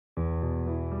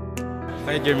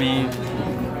Hi, Jermaine.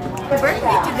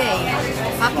 Birthday today.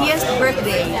 Happiest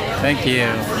birthday. Thank you.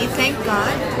 We thank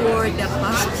God for the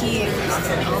past years,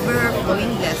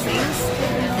 overflowing blessings,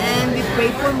 and we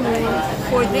pray for more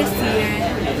for this year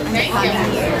and the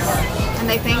coming years. And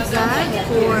I thank God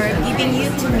for giving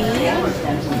you to me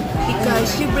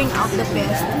because you bring out the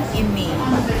best in me.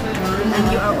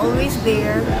 And you are always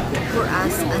there for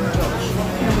us and Josh.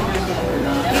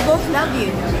 We both love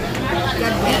you.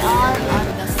 God bless. We are at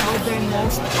the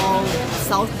southernmost of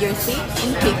South Jersey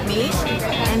in Cape May,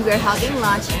 and we're having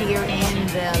lunch here in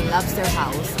the lobster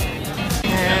house.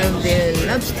 And the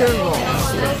lobster rolls.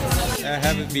 I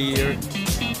have a beer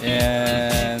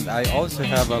and I also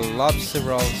have a lobster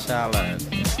roll salad.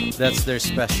 That's their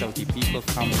specialty. People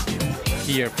come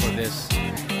here for this.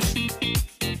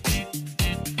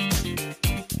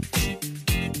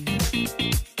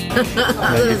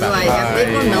 That's why.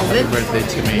 Happy birthday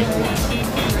to me.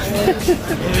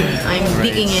 I'm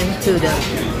digging into the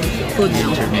food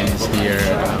now. Germine is here.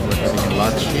 We're having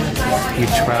lunch. We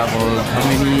traveled.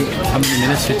 How many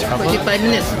minutes we traveled? 45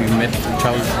 minutes. We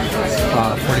traveled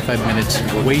 45 minutes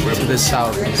way to the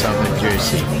south of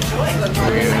Jersey,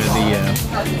 where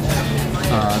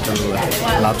the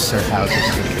lobster house is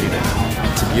located.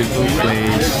 It's a beautiful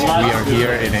place. We are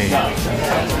here in a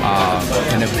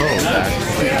boat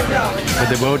actually, but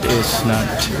the boat is not.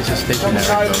 It's a stationary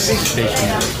boat. It's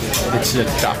stationary. It's a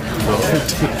dock boat.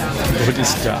 The boat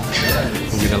is docked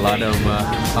with a lot of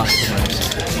customers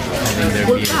having their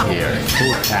meal here.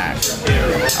 Full pack.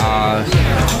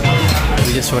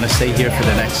 We just want to stay here for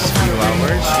the next few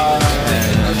hours,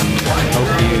 and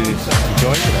hope you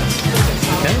enjoy with us.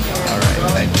 Okay? All right.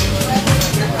 Thank you.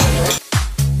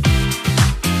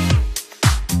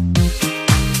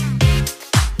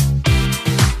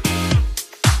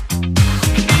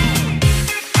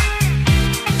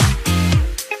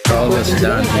 Almost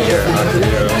done here.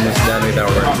 We're almost done with our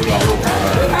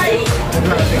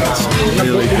it's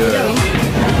really good.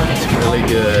 It's really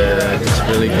good. It's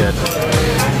really good.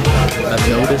 I've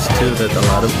noticed too that a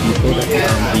lot of people that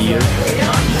come here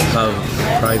have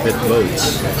private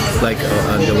boats. Like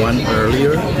the one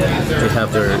earlier, they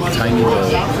have their tiny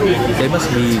boat. They must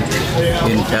be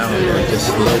in town or just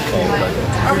local, but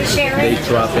they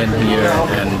drop in here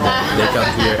and they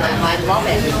come here and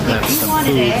have some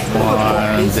food.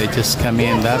 And they just come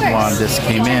in. That one just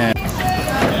came in.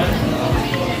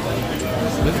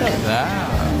 Look at that.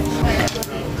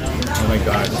 Oh my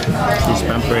God, he's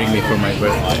pampering me for my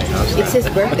birthday. It's his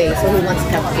birthday, so he wants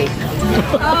cupcake.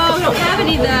 Oh, we don't have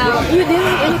any though. You didn't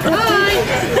have any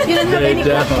cupcake? You don't have any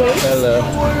cupcakes? Hello.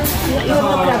 You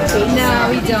don't have cupcakes? No,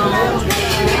 we don't.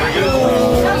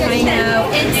 I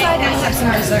know. Inside I have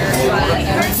some dessert, but I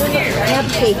have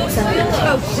cake.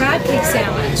 oh, crab cake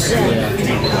sandwich.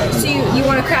 Yeah. So you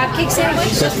want a crab cake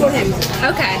sandwich? Just for him.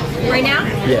 Okay. Right now?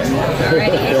 Yeah.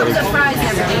 Alrighty. It comes with fries and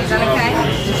everything. Is that okay?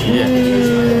 Yeah.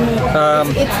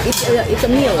 It's a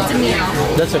meal. It's a meal.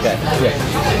 That's okay. Yeah.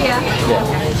 Yeah.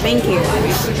 Thank you.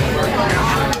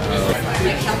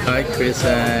 Hi, Chris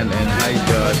and hi,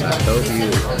 Josh. I hope you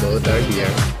both are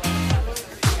here.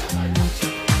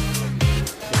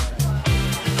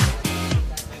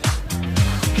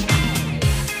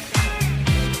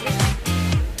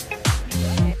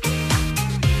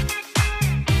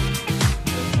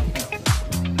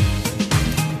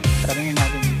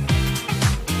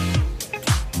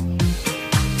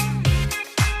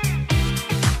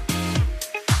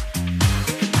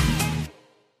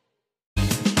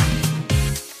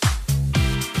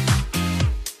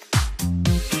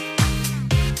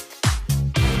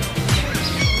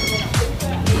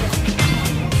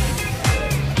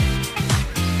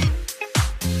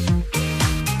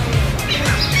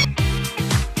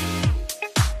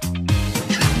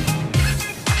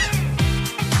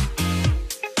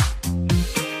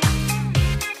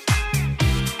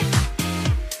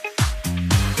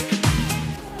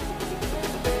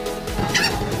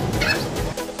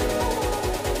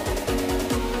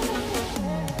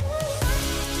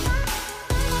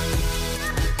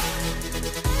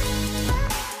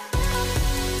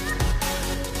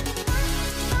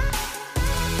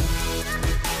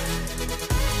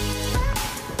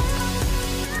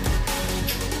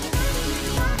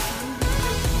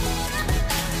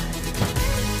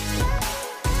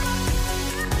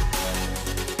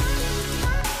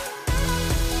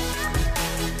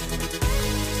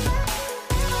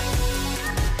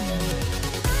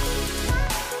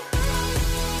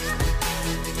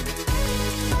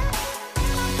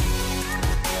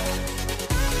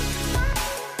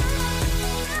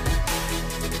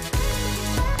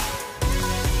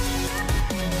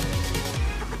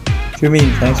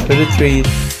 Jermine, thanks for the treat.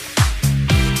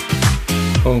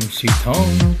 Home sweet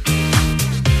home.